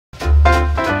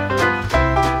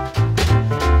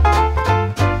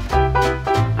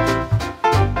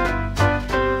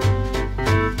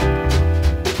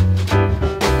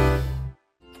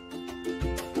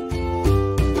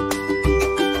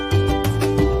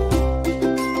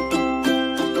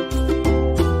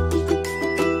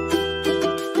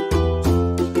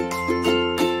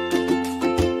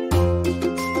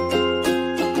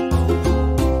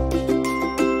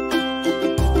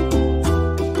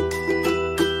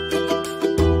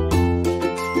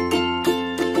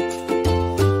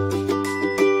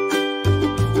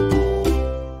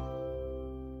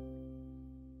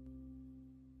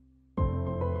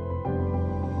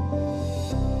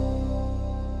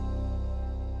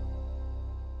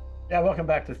Yeah, welcome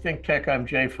back to ThinkTech. I'm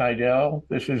Jay Fidell.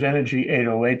 This is Energy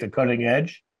 808, the cutting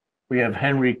edge. We have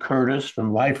Henry Curtis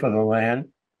from Life of the Land.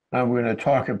 We're going to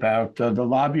talk about the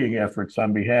lobbying efforts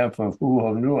on behalf of Hu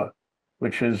Honua,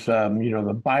 which is,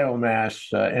 the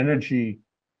biomass energy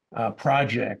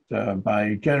project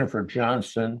by Jennifer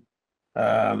Johnson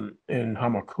in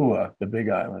Hamakua, the Big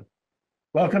Island.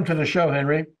 Welcome to the show,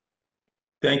 Henry.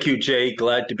 Thank you, Jay.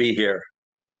 Glad to be here.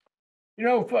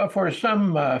 For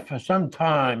some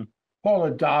time,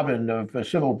 Paula Dobbin of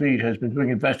Civil Beat has been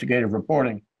doing investigative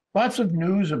reporting. Lots of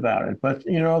news about it, but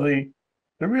the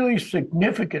really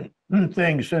significant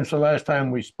thing since the last time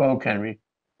we spoke, Henry,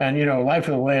 and Life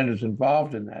of the Land is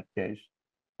involved in that case,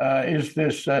 is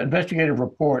this investigative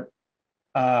report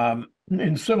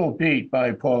in Civil Beat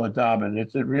by Paula Dobbin.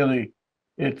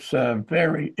 It's a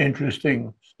very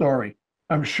interesting story.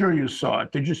 I'm sure you saw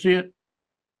it. Did you see it?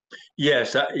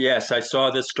 Yes, I saw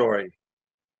this story.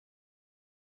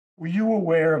 Were you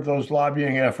aware of those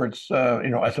lobbying efforts,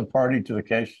 as a party to the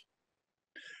case?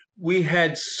 We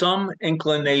had some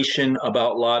inclination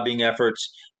about lobbying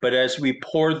efforts, but as we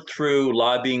poured through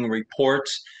lobbying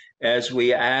reports, as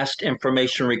we asked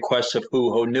information requests of Hu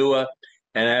Honua,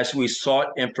 and as we sought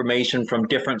information from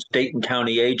different state and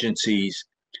county agencies,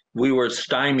 we were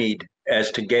stymied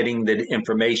as to getting the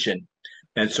information.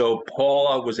 And so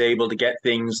Paula was able to get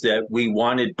things that we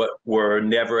wanted but were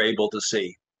never able to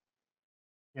see.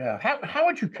 Yeah. How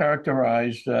would you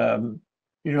characterize, the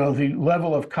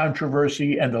level of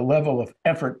controversy and the level of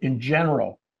effort in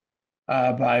general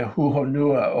by Hu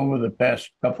Honua over the past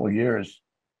couple of years?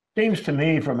 Seems to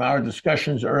me from our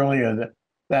discussions earlier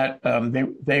that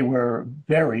they were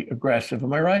very aggressive.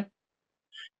 Am I right?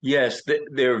 Yes,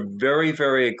 they're very,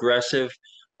 very aggressive,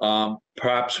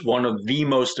 perhaps one of the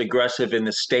most aggressive in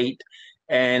the state.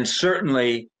 And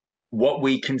certainly what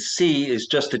we can see is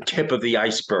just the tip of the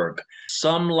iceberg.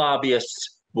 Some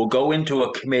lobbyists will go into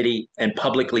a committee and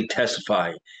publicly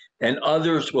testify, and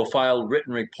others will file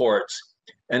written reports,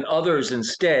 and others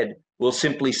instead will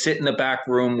simply sit in the back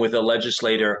room with a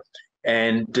legislator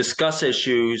and discuss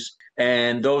issues.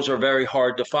 And those are very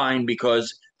hard to find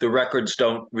because the records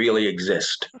don't really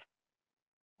exist.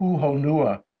 Hu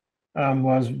Honua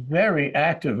was very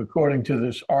active, according to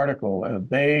this article.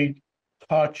 They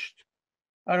touched,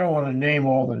 I don't want to name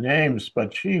all the names,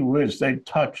 but gee whiz, they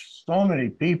touched so many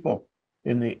people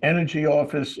in the energy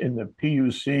office, in the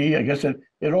PUC. I guess it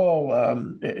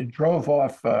drove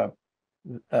off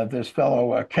this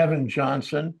fellow, Kevin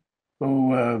Johnson,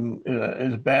 who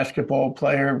is a basketball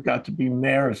player, got to be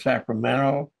mayor of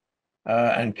Sacramento,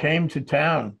 and came to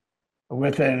town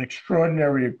with an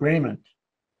extraordinary agreement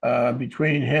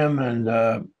between him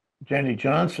and Jenny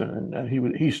Johnson, and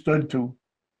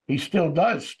he still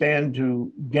does stand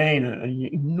to gain an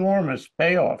enormous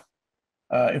payoff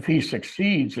if he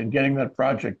succeeds in getting that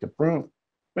project approved.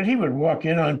 But he would walk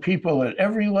in on people at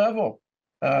every level,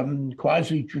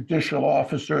 quasi-judicial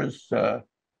officers,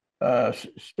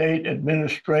 state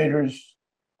administrators,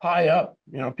 high up,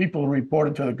 people who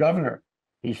reported to the governor.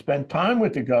 He spent time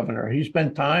with the governor. He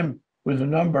spent time with a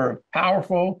number of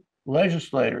powerful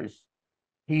legislators.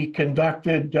 He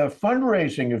conducted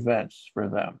fundraising events for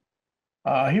them.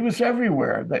 He was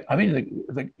everywhere.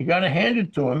 You got to hand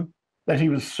it to him that he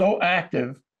was so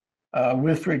active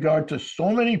with regard to so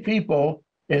many people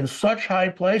in such high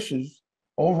places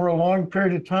over a long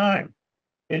period of time.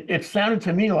 It sounded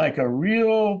to me like a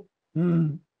real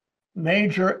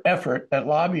major effort at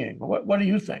lobbying. What do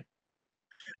you think?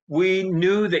 We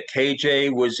knew that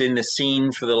KJ was in the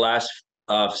scene for the last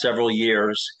several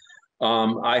years.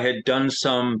 I had done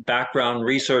some background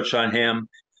research on him,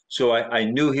 so I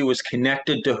knew he was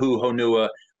connected to Hu Honua,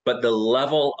 but the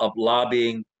level of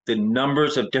lobbying, the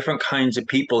numbers of different kinds of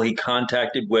people he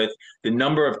contacted with, the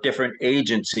number of different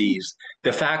agencies,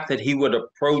 the fact that he would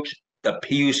approach the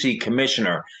PUC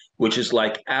commissioner, which is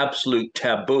like absolute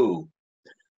taboo,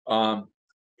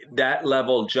 that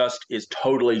level just is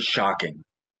totally shocking.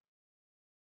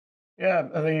 Yeah,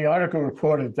 the article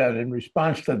reported that in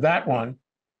response to that one,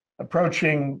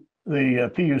 approaching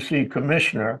the PUC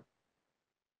commissioner,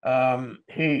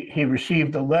 he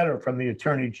received a letter from the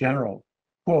attorney general,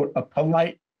 quote, a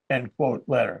polite, end quote,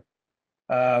 letter,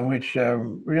 which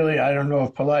really, I don't know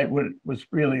if polite was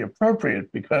really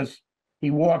appropriate because he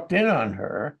walked in on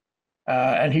her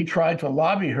and he tried to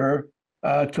lobby her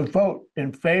to vote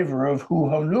in favor of Hu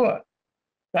Honua.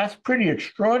 That's pretty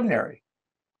extraordinary.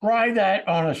 Try that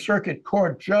on a circuit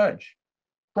court judge.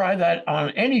 Try that on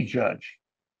any judge,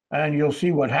 and you'll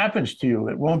see what happens to you.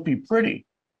 It won't be pretty.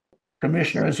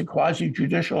 Commissioner is a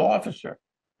quasi-judicial officer,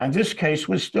 and this case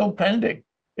was still pending.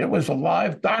 It was a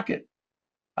live docket.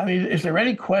 I mean, is there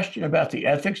any question about the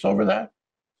ethics over that?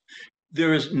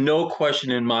 There is no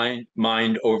question in my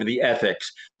mind over the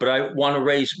ethics, but I want to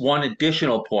raise one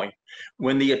additional point.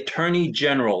 When the Attorney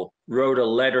General wrote a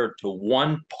letter to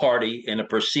one party in a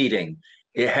proceeding,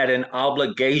 it had an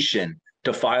obligation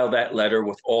to file that letter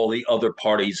with all the other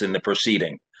parties in the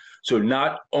proceeding. So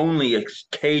not only is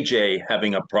KJ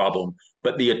having a problem,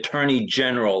 but the Attorney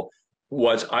General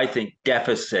was, I think,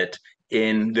 deficit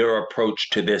in their approach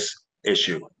to this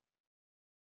issue.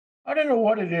 I don't know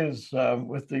what it is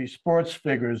with the sports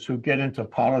figures who get into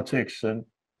politics and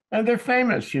they're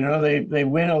famous. You know, they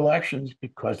win elections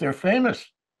because they're famous,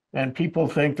 and people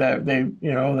think that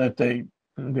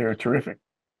they're terrific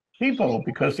people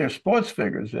because they're sports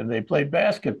figures and they play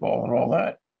basketball and all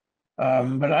that.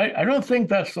 But I don't think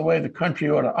that's the way the country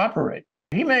ought to operate.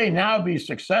 He may now be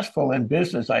successful in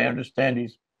business. I understand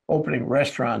he's opening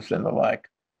restaurants and the like,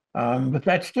 but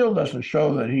that still doesn't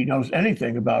show that he knows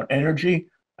anything about energy.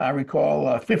 I recall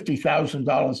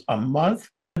 $50,000 a month.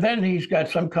 Then he's got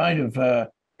some kind of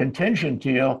contingent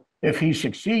deal if he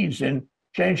succeeds in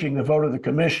changing the vote of the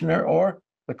commissioner or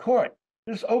the court.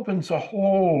 This opens a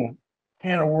whole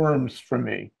can of worms for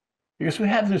me because we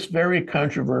have this very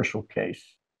controversial case.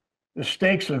 The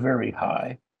stakes are very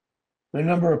high. The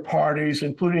number of parties,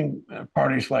 including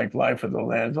parties like Life of the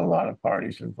Land, a lot of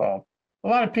parties involved. A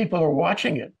lot of people are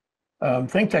watching it.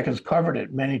 ThinkTech has covered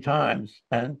it many times,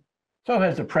 and so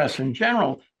has the press in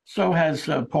general. So has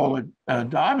Paula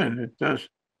Dobbin at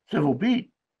Civil Beat.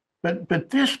 But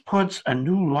this puts a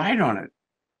new light on it.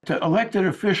 To elected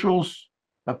officials,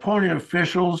 appointed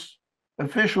officials,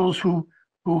 officials who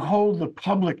hold the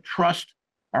public trust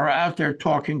are out there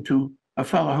talking to a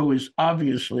fellow who is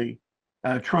obviously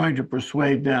trying to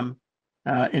persuade them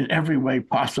in every way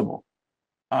possible.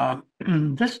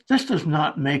 This does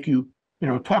not make you,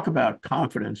 talk about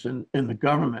confidence in the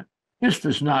government. This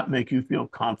does not make you feel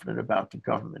confident about the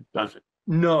government, does it?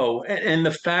 No, and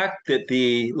the fact that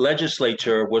the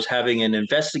legislature was having an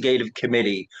investigative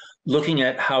committee looking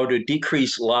at how to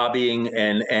decrease lobbying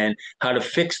and how to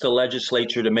fix the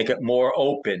legislature to make it more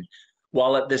open,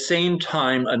 while at the same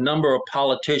time a number of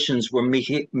politicians were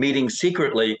meeting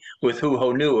secretly with Hu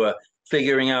Honua,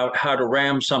 figuring out how to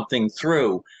ram something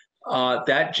through.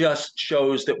 That just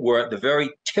shows that we're at the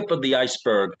very tip of the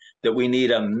iceberg, that we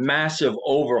need a massive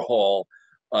overhaul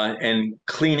and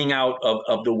cleaning out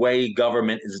of the way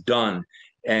government is done.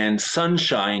 And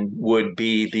sunshine would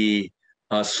be the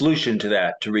solution to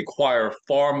that, to require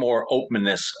far more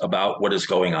openness about what is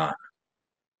going on.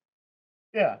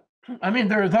 Yeah. I mean,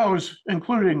 there are those,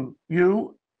 including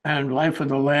you and Life of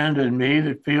the Land and me,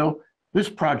 that feel this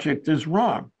project is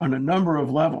wrong on a number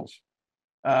of levels.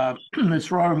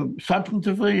 It's wrong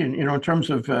substantively, in terms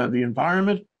of the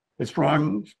environment. It's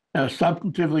wrong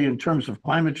substantively in terms of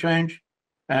climate change,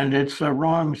 and it's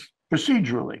wrong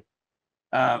procedurally.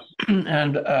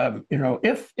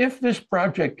 If this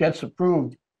project gets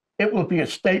approved, it will be a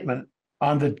statement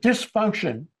on the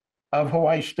dysfunction of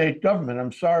Hawaii state government.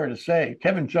 I'm sorry to say,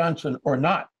 Kevin Johnson or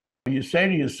not. You say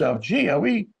to yourself, "Gee, are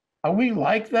we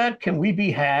like that? Can we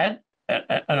be had?"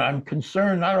 And I'm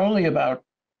concerned not only about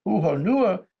Hu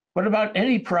Honua, but about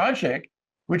any project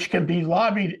which can be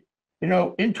lobbied,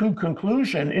 into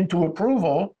conclusion, into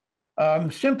approval,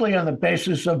 simply on the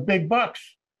basis of big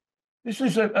bucks. This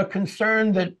is a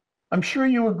concern that I'm sure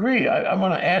you agree. I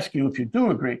want to ask you if you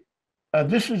do agree.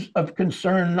 This is of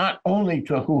concern not only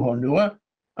to Hu Honua,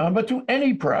 but to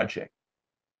any project.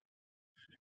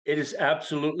 It is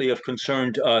absolutely of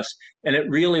concern to us. And it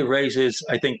really raises,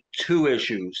 I think, two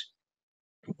issues.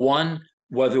 One,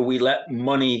 whether we let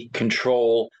money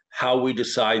control how we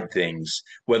decide things,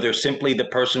 whether simply the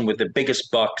person with the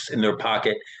biggest bucks in their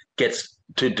pocket gets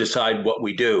to decide what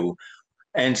we do.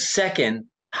 And second,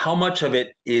 how much of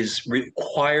it is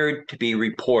required to be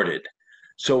reported.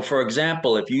 So, for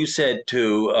example, if you said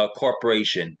to a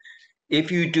corporation,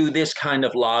 if you do this kind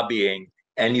of lobbying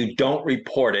and you don't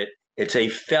report it, it's a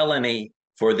felony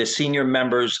for the senior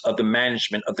members of the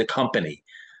management of the company.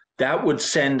 That would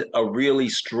send a really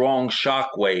strong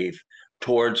shockwave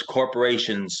towards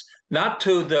corporations, not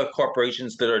to the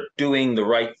corporations that are doing the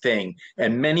right thing.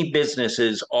 And many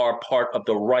businesses are part of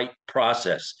the right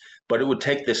process. But it would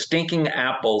take the stinking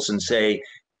apples and say,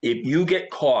 if you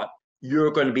get caught,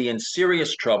 you're going to be in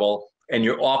serious trouble and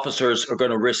your officers are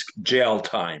going to risk jail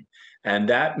time. And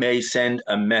that may send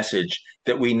a message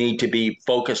that we need to be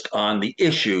focused on the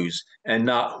issues and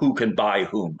not who can buy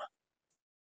whom.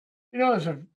 There's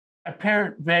a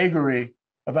apparent vagary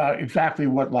about exactly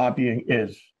what lobbying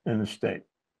is in the state.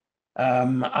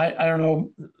 I don't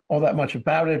know all that much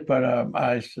about it, but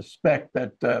I suspect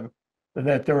that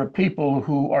that there are people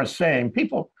who are saying,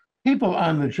 people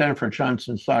on the Jennifer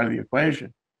Johnson side of the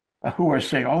equation, who are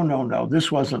saying, oh, no, no,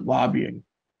 this wasn't lobbying.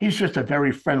 He's just a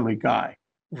very friendly guy.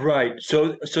 Right.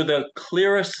 So the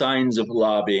clearest signs of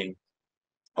lobbying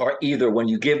are either when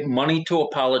you give money to a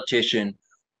politician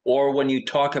or when you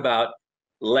talk about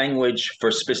language for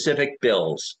specific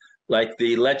bills, like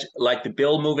the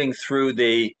bill moving through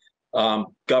the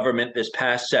government this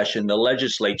past session, the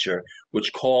legislature,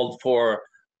 which called for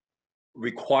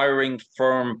requiring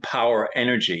firm power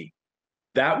energy.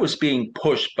 That was being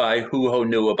pushed by Hu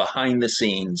Honua behind the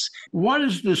scenes. What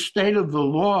is the state of the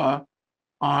law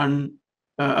on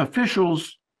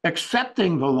officials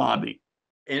accepting the lobby?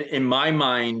 In my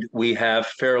mind, we have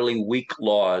fairly weak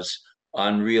laws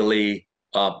on really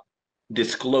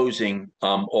disclosing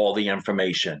all the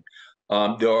information.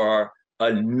 There are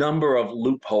a number of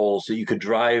loopholes that you could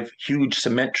drive huge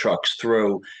cement trucks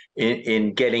through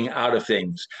in getting out of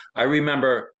things. I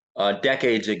remember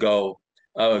decades ago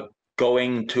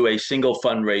going to a single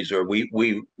fundraiser.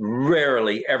 We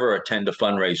rarely ever attend a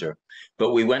fundraiser,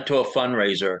 but we went to a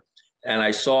fundraiser and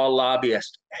I saw a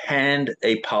lobbyist hand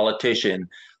a politician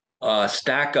a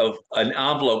stack of an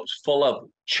envelopes full of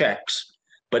checks,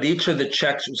 but each of the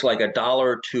checks was like $1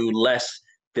 or two less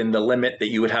than the limit that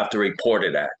you would have to report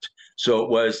it at. So it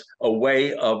was a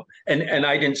way of, and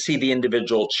I didn't see the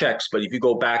individual checks, but if you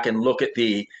go back and look at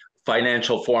the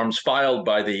financial forms filed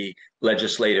by the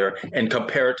legislator and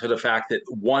compare it to the fact that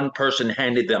one person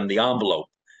handed them the envelope,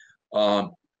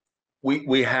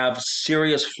 we have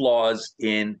serious flaws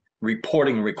in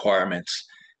reporting requirements.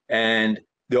 And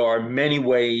there are many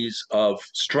ways of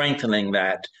strengthening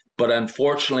that. But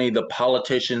unfortunately, the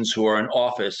politicians who are in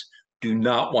office do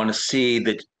not want to see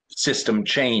the system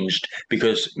changed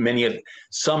because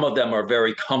some of them are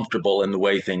very comfortable in the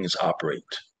way things operate.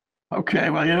 Okay,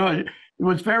 well, it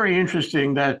was very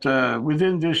interesting that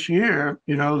within this year,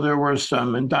 there were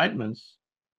some indictments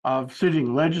of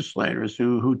sitting legislators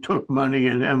who took money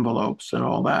in envelopes and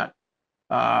all that.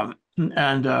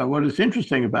 And what is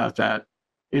interesting about that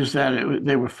is that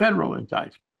they were federal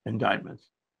indictments.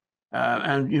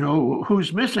 And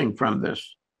who's missing from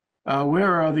this?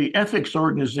 Where are the ethics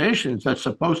organizations that's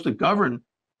supposed to govern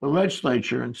the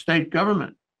legislature and state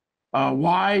government?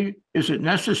 Why is it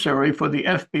necessary for the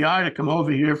FBI to come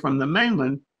over here from the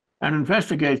mainland and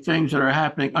investigate things that are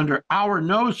happening under our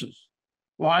noses?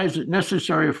 Why is it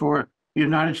necessary for the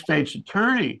United States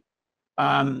attorney,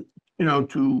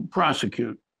 to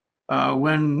prosecute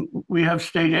when we have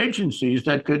state agencies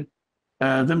that could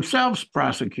themselves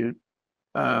prosecute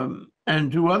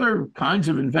and do other kinds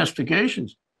of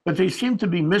investigations? But they seem to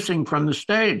be missing from the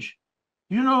stage.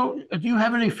 Do you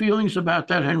have any feelings about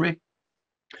that, Henry?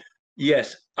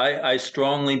 Yes, I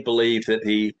strongly believe that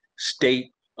the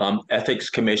state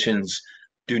ethics commissions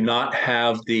do not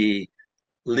have the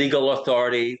legal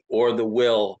authority or the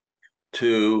will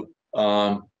to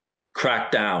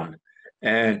crack down.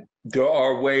 And there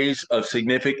are ways of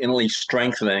significantly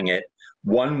strengthening it.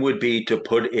 One would be to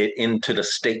put it into the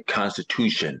state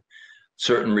constitution,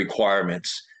 certain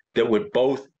requirements that would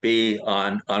both be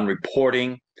on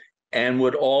reporting and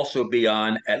would also be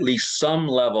on at least some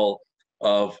level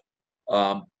of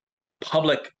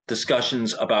public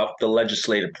discussions about the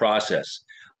legislative process.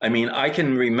 I mean, I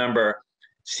can remember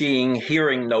seeing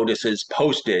hearing notices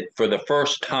posted for the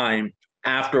first time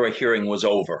after a hearing was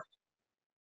over.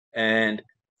 And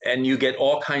you get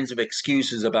all kinds of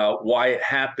excuses about why it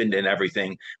happened and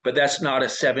everything, but that's not a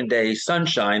 7-day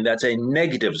sunshine, that's a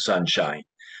negative sunshine.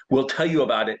 We'll tell you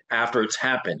about it after it's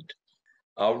happened.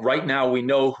 Right now, we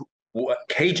know what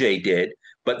KJ did,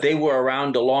 but they were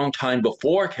around a long time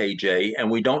before KJ, and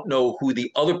we don't know who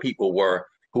the other people were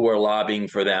who were lobbying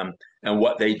for them and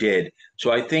what they did.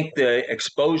 So I think the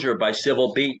exposure by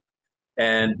Civil Beat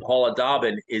and Paula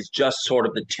Dobbin is just sort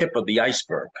of the tip of the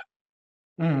iceberg.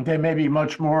 There may be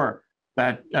much more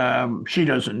that she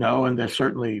doesn't know, and that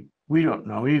certainly we don't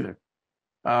know either.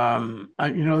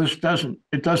 This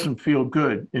doesn't feel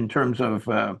good in terms of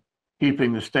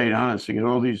keeping the state honest. You get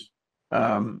all these,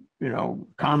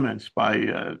 comments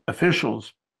by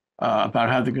officials about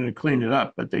how they're going to clean it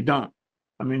up, but they don't.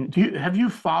 I mean, have you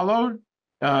followed?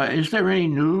 Is there any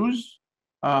news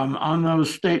on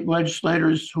those state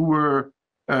legislators who were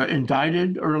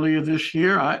indicted earlier this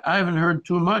year? I haven't heard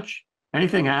too much.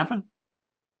 Anything happen?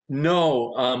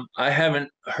 No, I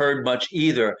haven't heard much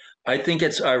either. I think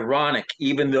it's ironic,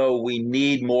 even though we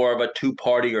need more of a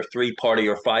 2-party or 3-party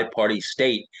or 5-party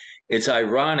state, it's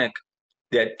ironic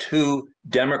that 2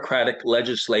 Democratic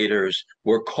legislators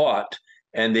were caught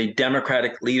and the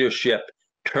Democratic leadership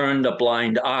turned a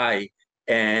blind eye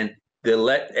and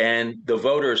the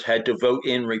voters had to vote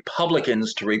in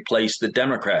Republicans to replace the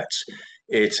Democrats.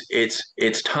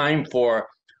 It's time for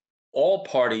all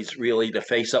parties really to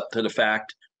face up to the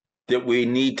fact that we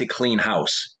need to clean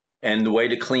house. And the way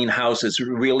to clean house is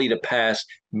really to pass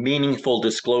meaningful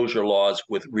disclosure laws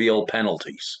with real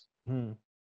penalties. Hmm.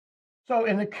 So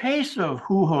in the case of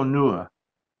Hu Honua,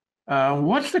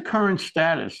 what's the current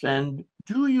status? And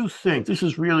do you think, this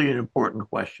is really an important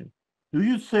question, do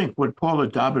you think what Paula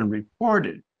Dobbin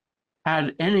reported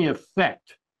had any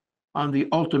effect on the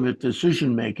ultimate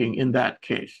decision-making in that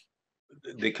case?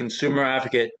 The consumer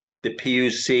advocate, the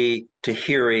PUC,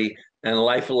 Tahiri, and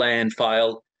Life of Land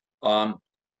filed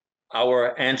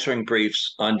our answering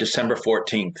briefs on December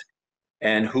 14th,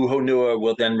 and Hu Honua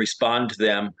will then respond to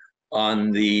them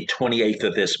on the 28th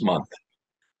of this month.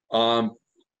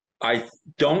 I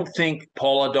don't think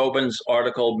Paula Dobbin's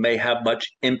article may have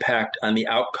much impact on the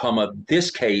outcome of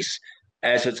this case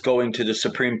as it's going to the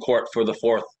Supreme Court for the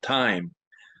fourth time.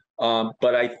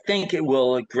 But I think it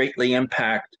will greatly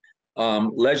impact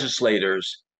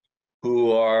legislators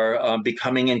who are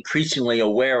becoming increasingly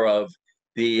aware of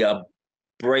the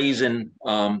brazen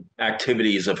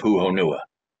activities of Hu Honua.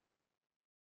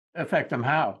 Affect them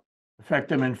how? Affect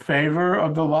them in favor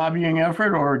of the lobbying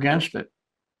effort or against it?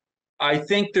 I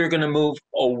think they're going to move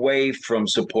away from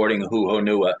supporting Hu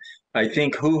Honua. I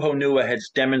think Hu Honua has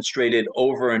demonstrated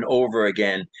over and over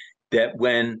again that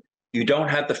when you don't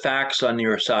have the facts on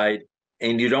your side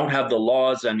and you don't have the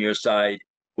laws on your side,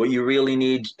 what you really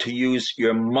need to use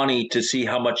your money to see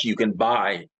how much you can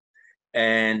buy.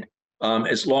 And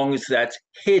as long as that's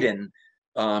hidden,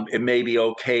 it may be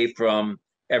okay from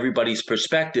everybody's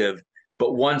perspective.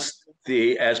 But once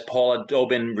as Paula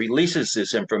Dobbin releases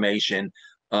this information,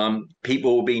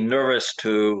 people will be nervous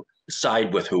to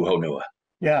side with Hu Honua.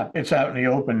 Yeah, it's out in the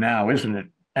open now, isn't it?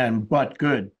 And but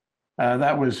good.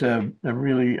 That was a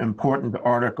really important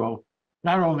article,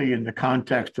 not only in the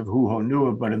context of Hu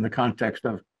Honua, but in the context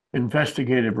of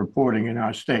investigative reporting in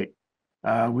our state.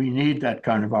 We need that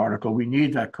kind of article. We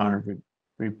need that kind of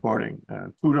reporting.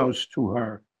 Kudos to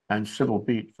her and Civil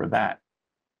Beat for that.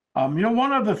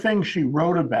 One of the things she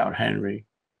wrote about, Henry,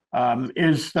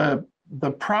 is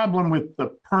the problem with the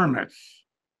permits.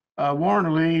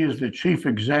 Warren Lee is the chief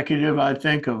executive, I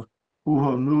think, of Hu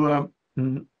Honua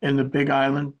in the Big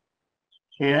Island.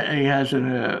 He has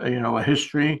a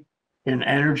history in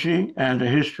energy and a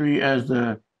history as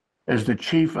the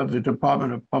chief of the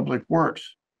Department of Public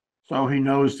Works. So he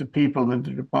knows the people in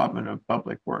the Department of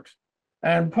Public Works.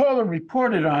 And Paula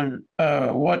reported on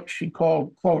what she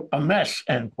called, quote, a mess,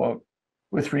 end quote,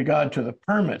 with regard to the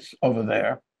permits over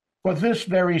there for this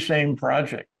very same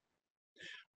project.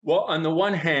 Well, on the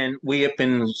one hand, we have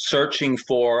been searching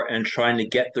for and trying to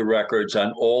get the records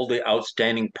on all the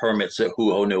outstanding permits that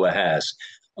Hu Honua has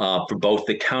for both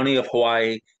the County of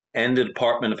Hawaii and the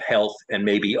Department of Health and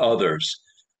maybe others.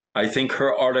 I think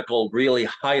her article really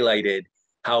highlighted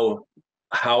how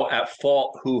at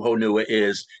fault Hu Honua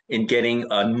is in getting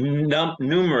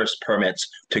numerous permits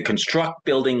to construct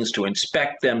buildings, to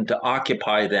inspect them, to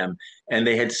occupy them, and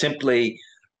they had simply,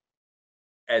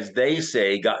 as they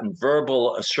say, gotten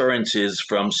verbal assurances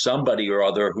from somebody or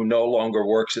other who no longer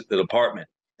works at the department.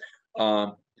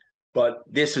 But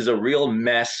this is a real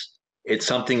mess. It's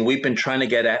something we've been trying to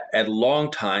get at a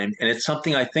long time, and it's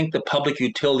something I think the Public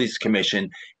Utilities Commission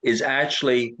is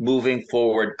actually moving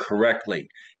forward correctly.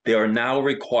 They are now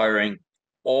requiring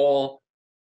all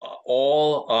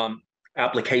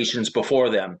applications before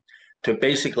them to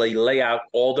basically lay out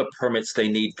all the permits they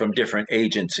need from different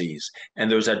agencies.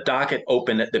 And there's a docket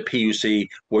open at the PUC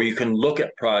where you can look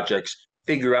at projects,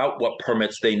 figure out what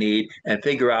permits they need, and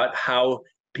figure out how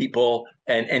people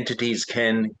and entities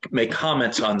can make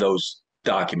comments on those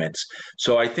documents.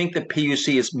 So I think the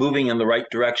PUC is moving in the right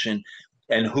direction,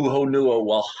 and Hu Honua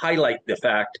will highlight the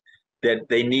fact that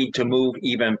they need to move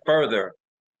even further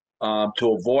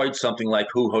to avoid something like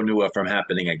Hu Honua from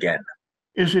happening again.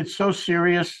 Is it so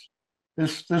serious,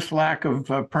 this lack of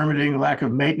permitting, lack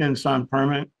of maintenance on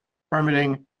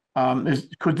permitting?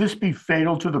 Could this be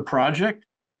fatal to the project?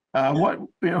 From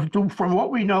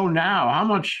what we know now,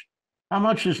 how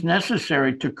much is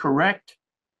necessary to correct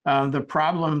the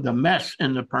problem, the mess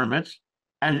in the permits,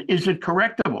 and is it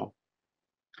correctable?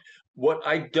 What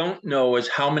I don't know is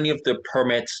how many of the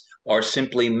permits are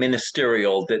simply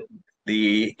ministerial that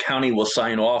the county will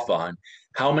sign off on.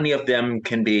 How many of them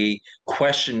can be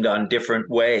questioned on different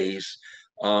ways?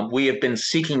 We have been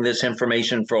seeking this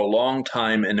information for a long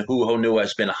time, and Hu Honua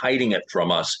has been hiding it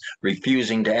from us,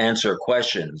 refusing to answer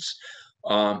questions.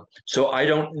 So I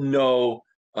don't know.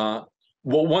 Well,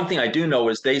 one thing I do know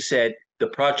is they said the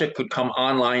project could come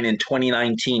online in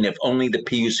 2019 if only the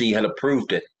PUC had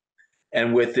approved it.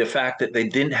 And with the fact that they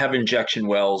didn't have injection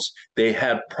wells, they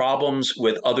have problems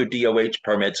with other DOH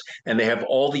permits, and they have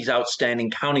all these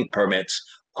outstanding county permits.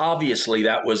 Obviously,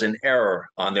 that was an error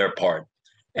on their part.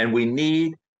 And we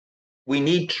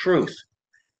need truth.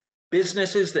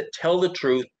 Businesses that tell the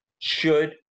truth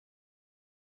should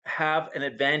have an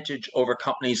advantage over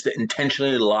companies that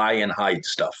intentionally lie and hide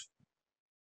stuff.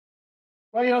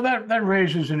 Well, that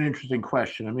raises an interesting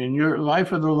question. I mean, your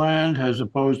Life of the Land has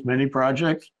opposed many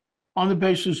projects on the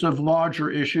basis of larger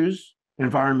issues,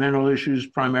 environmental issues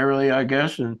primarily, I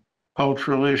guess, and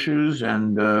cultural issues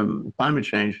and climate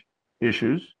change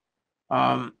issues.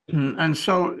 And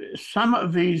so some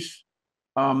of these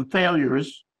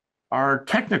failures are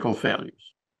technical failures.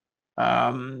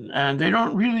 And they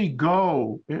don't really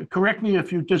go, correct me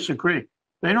if you disagree,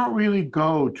 they don't really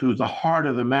go to the heart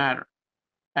of the matter.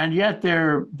 And yet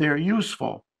they're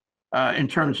useful in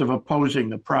terms of opposing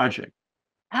the project.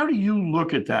 How do you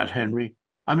look at that, Henry?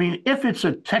 I mean, if it's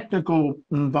a technical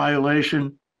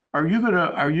violation, are you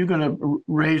gonna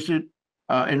raise it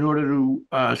in order to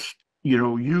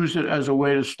use it as a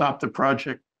way to stop the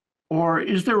project, or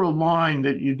is there a line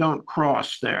that you don't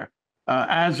cross there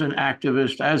as an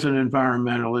activist, as an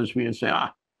environmentalist? We can say,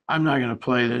 I'm not going to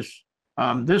play this.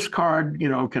 This card,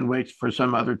 can wait for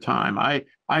some other time.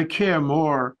 I care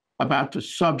more about the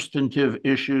substantive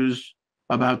issues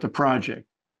about the project,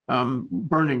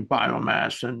 burning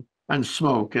biomass and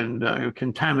smoke and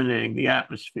contaminating the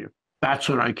atmosphere. That's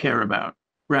what I care about,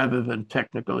 rather than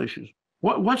technical issues.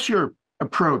 What's your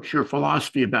approach, your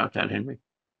philosophy about that, Henry?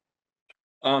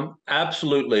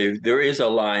 Absolutely. There is a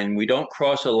line. We don't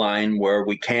cross a line where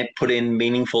we can't put in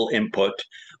meaningful input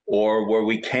or where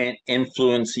we can't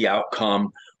influence the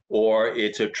outcome or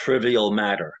it's a trivial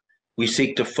matter. We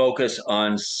seek to focus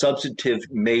on substantive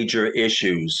major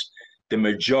issues. The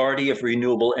majority of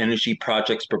renewable energy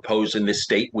projects proposed in this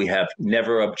state we have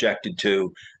never objected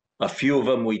to. A few of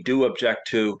them we do object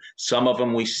to. Some of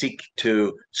them we seek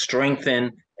to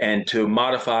strengthen and to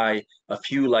modify. A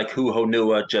few, like Hu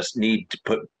Honua, just need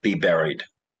to be buried.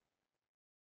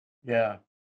 Yeah.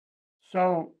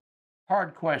 So,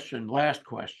 hard question, last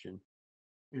question.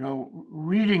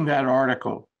 Reading that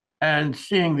article and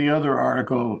seeing the other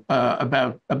article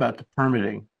about the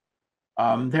permitting,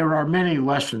 there are many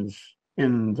lessons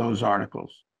in those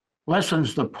articles,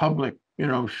 lessons the public,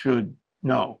 should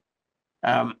know.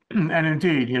 And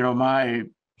indeed, my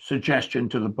suggestion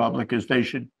to the public is they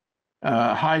should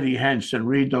hide hence and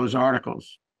read those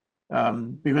articles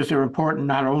because they're important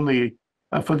not only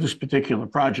for this particular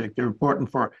project, they're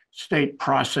important for state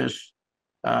process,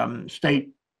 state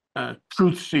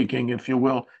truth-seeking, if you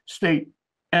will, state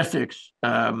ethics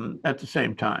at the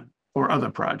same time for other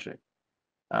projects.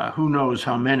 Who knows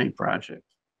how many projects?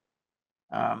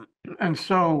 And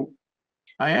so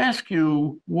I ask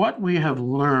you what we have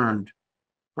learned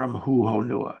from Hu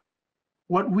Honua,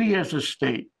 what we as a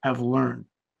state have learned,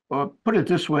 or put it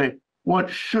this way, what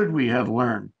should we have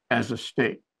learned as a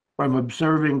state from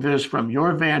observing this from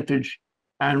your vantage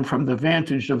and from the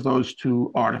vantage of those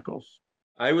two articles?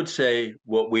 I would say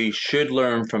what we should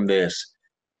learn from this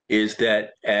is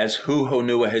that, as Hu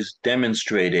Honua has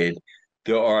demonstrated,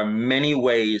 there are many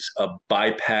ways of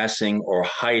bypassing or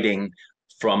hiding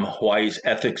from Hawaii's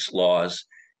ethics laws,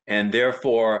 and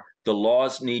therefore the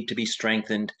laws need to be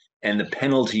strengthened and the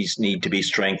penalties need to be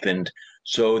strengthened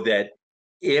so that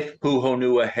if Hu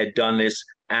Honua had done this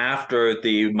after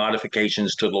the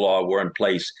modifications to the law were in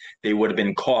place, they would have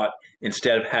been caught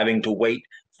instead of having to wait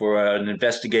for an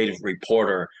investigative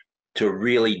reporter to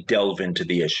really delve into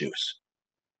the issues.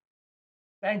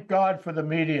 Thank God for the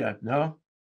media, no?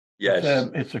 Yes.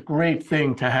 It's a great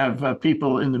thing to have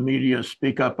people in the media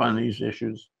speak up on these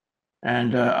issues.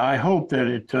 And I hope that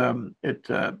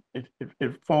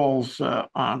it falls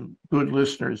on good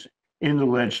listeners in the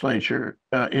legislature,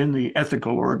 in the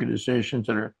ethical organizations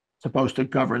that are supposed to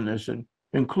govern this, and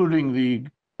including the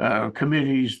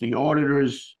committees, the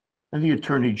auditors, and the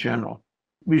attorney general.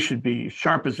 We should be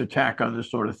sharp as a tack on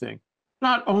this sort of thing,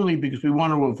 not only because we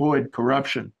want to avoid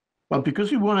corruption, but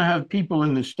because we want to have people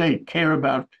in the state care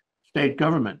about state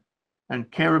government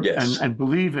and care and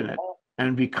believe in it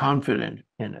and be confident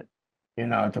in it,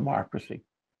 in our democracy.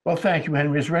 Well, thank you,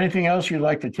 Henry. Is there anything else you'd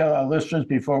like to tell our listeners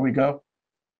before we go?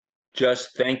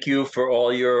 Just thank you for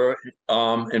all your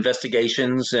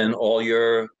investigations and all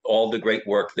the great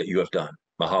work that you have done.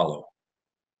 Mahalo.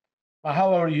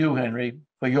 Mahalo to you, Henry,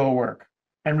 for your work.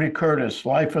 Henry Curtis,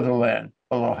 Life of the Land.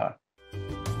 Aloha.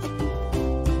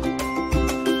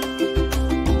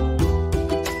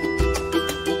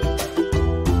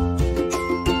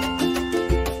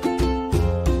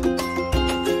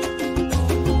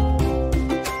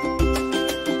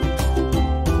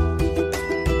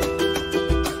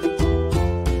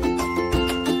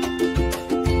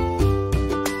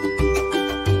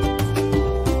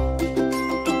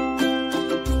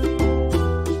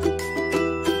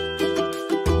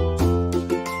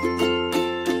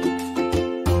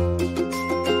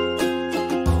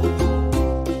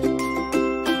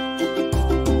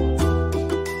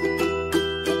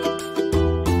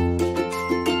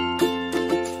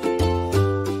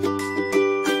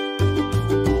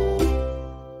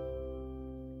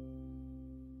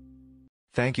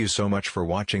 Thank you so much for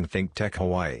watching ThinkTech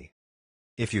Hawaii.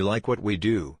 If you like what we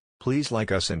do, please like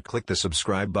us and click the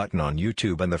subscribe button on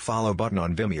YouTube and the follow button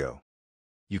on Vimeo.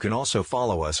 You can also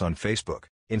follow us on Facebook,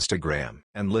 Instagram,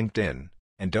 and LinkedIn,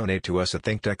 and donate to us at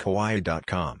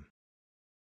thinktechhawaii.com.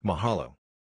 Mahalo.